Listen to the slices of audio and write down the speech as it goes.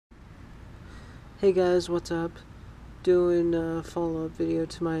Hey guys, what's up? Doing a follow-up video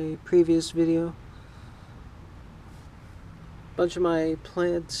to my previous video. Bunch of my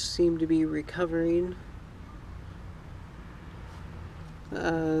plants seem to be recovering.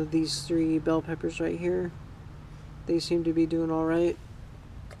 These three bell peppers right here, they seem to be doing alright.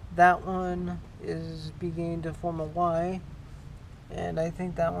 That one is beginning to form a Y, and I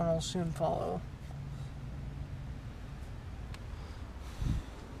think that one will soon follow.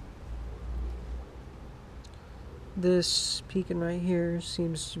 This pecan right here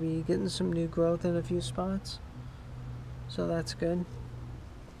seems to be getting some new growth in a few spots, so that's good.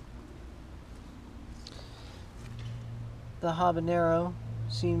 The habanero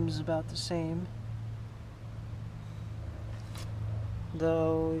seems about the same,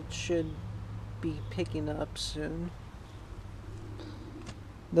 though it should be picking up soon.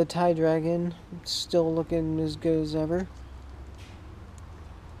 The Thai dragon still looking as good as ever.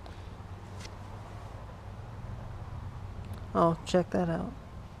 Oh, check that out.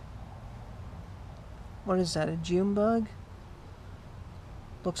 What is that, a June bug?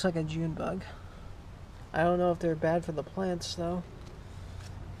 Looks like a June bug. I don't know if they're bad for the plants, though.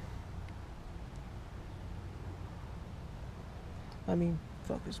 Let me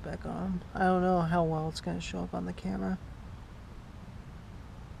focus back on. I don't know how well it's going to show up on the camera.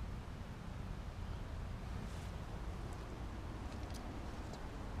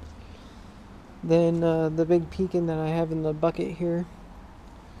 Then the big pecan that I have in the bucket here,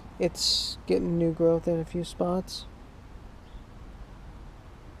 it's getting new growth in a few spots.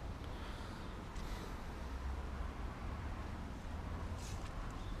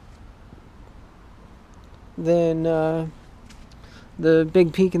 Then the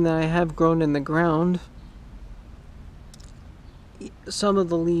big pecan that I have grown in the ground, some of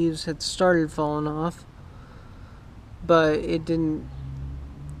the leaves had started falling off, but it didn't,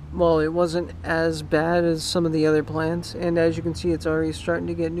 well, it wasn't as bad as some of the other plants, and as you can see, it's already starting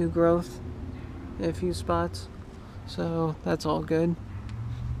to get new growth in a few spots, so that's all good.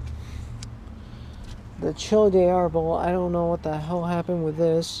 The Chile de Arbol, I don't know what the hell happened with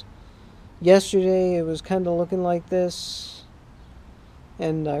this. Yesterday it was kind of looking like this,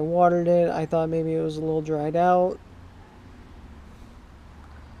 and I watered it. I thought maybe it was a little dried out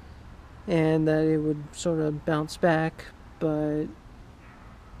and that it would sort of bounce back, but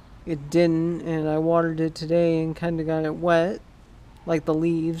it didn't, and I watered it today and kind of got it wet, like the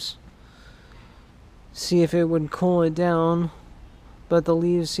leaves. See if it would cool it down, but the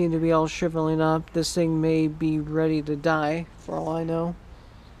leaves seem to be all shriveling up. This thing may be ready to die, for all I know.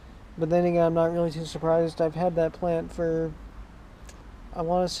 But then again, I'm not really too surprised. I've had that plant for, I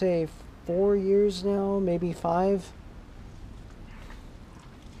want to say 4 years now, maybe 5.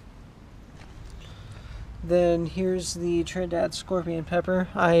 Then here's the Trinidad scorpion pepper.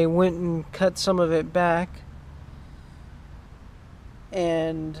 I went and cut some of it back,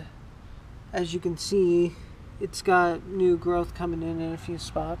 and as you can see, it's got new growth coming in a few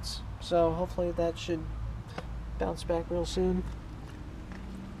spots, so hopefully that should bounce back real soon.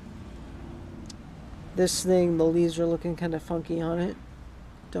 This thing, the leaves are looking kind of funky on it.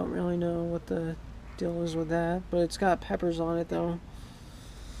 Don't really know what the deal is with that, but it's got peppers on it though.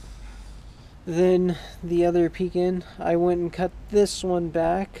 Then the other pecan, I went and cut this one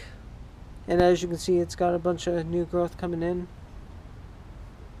back, and as you can see, it's got a bunch of new growth coming in.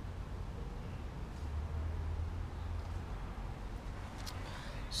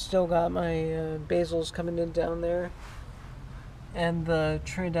 Still got my basils coming in down there, and the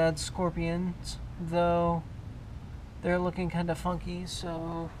Trinidad scorpions, though they're looking kind of funky,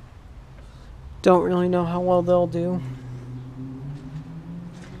 so don't really know how well they'll do.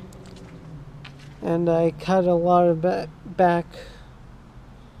 And I cut a lot of back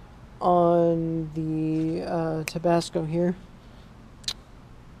on the Tabasco here.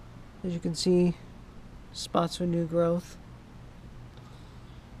 As you can see, spots with new growth.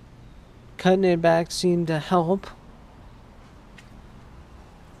 Cutting it back seemed to help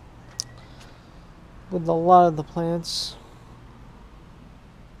with a lot of the plants,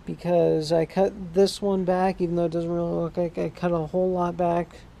 because I cut this one back, even though it doesn't really look like I cut a whole lot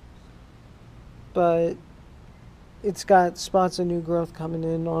back, but it's got spots of new growth coming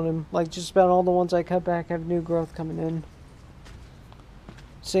in on them. Like just about all the ones I cut back have new growth coming in.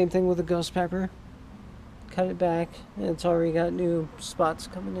 Same thing with the ghost pepper. Cut it back and it's already got new spots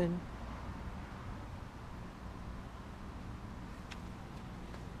coming in.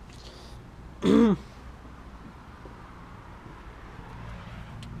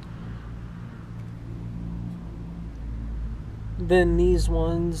 Then these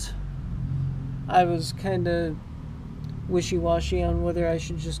ones, I was kind of wishy-washy on whether I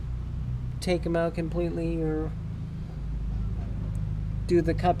should just take them out completely or do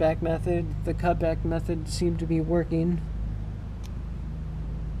the cutback method. The cutback method seemed to be working.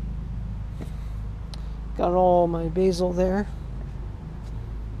 Got all my basil there.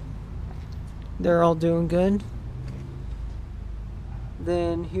 They're all doing good.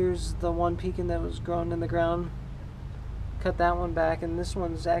 Then here's the one pecan that was grown in the ground. Cut that one back, and this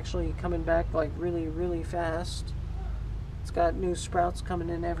one's actually coming back like really, really fast. It's got new sprouts coming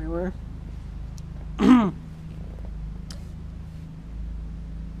in everywhere.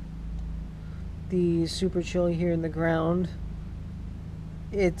 The super chili here in the ground,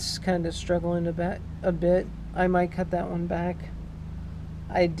 it's kind of struggling a bit. I might cut that one back.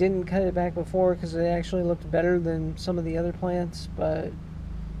 I didn't cut it back before because it actually looked better than some of the other plants, but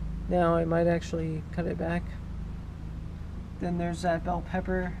now I might actually cut it back. Then there's that bell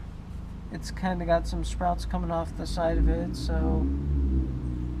pepper. It's kind of got some sprouts coming off the side of it, so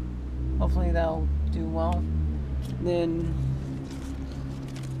hopefully that'll do well. Then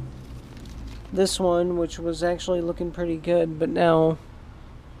this one, which was actually looking pretty good, but now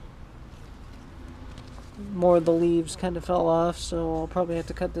more of the leaves kind of fell off, so I'll probably have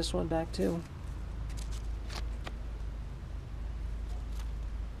to cut this one back too.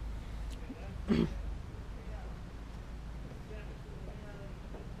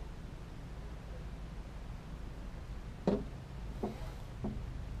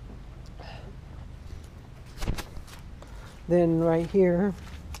 Then right here,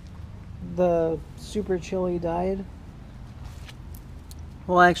 the super chili died.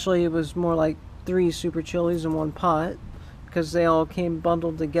 Well, actually it was more like 3 super chilies in one pot because they all came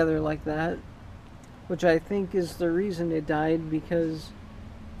bundled together like that, which I think is the reason it died, because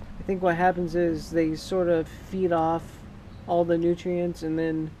I think what happens is they sort of feed off all the nutrients and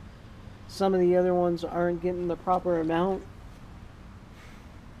then some of the other ones aren't getting the proper amount,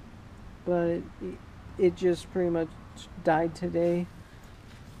 but it just pretty much died today.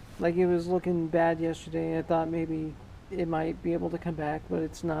 Like, it was looking bad yesterday. I thought maybe it might be able to come back, but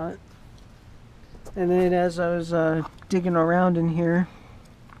it's not. And then as I was digging around in here,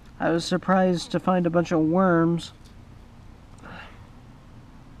 I was surprised to find a bunch of worms.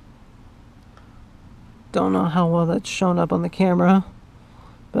 Don't know how well that's shown up on the camera,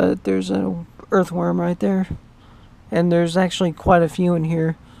 but there's an earthworm right there. And there's actually quite a few in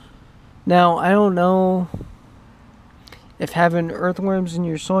here. Now, I don't know if having earthworms in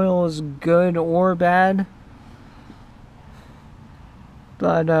your soil is good or bad,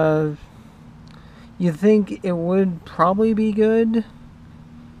 but you think it would probably be good,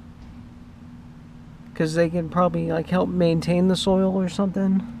 because they can probably like help maintain the soil or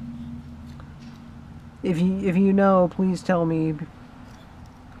something. If you know, please tell me.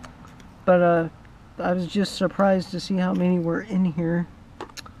 But I was just surprised to see how many were in here.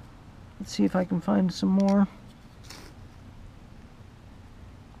 Let's see if I can find some more.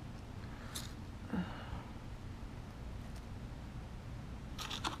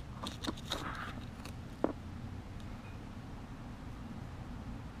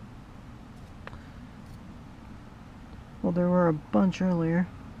 Well, there were a bunch earlier.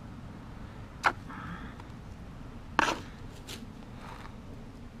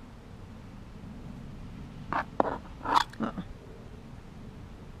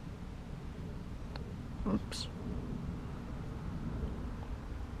 Oops.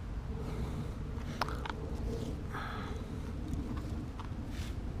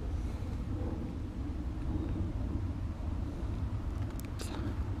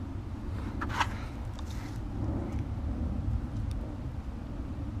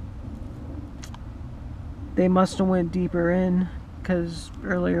 They must have went deeper in, because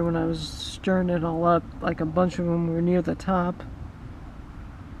earlier when I was stirring it all up, like a bunch of them were near the top.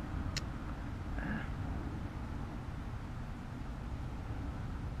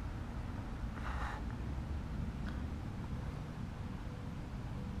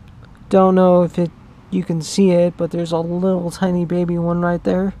 Don't know if you can see it, but there's a little tiny baby one right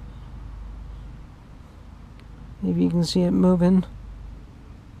there. If you can see it moving.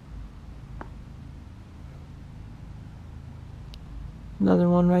 Another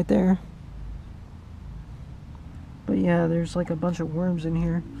one right there. But yeah, there's like a bunch of worms in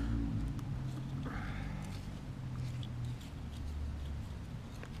here.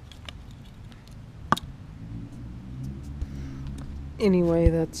 Anyway,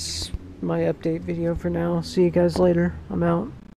 that's my update video for now. See you guys later. I'm out.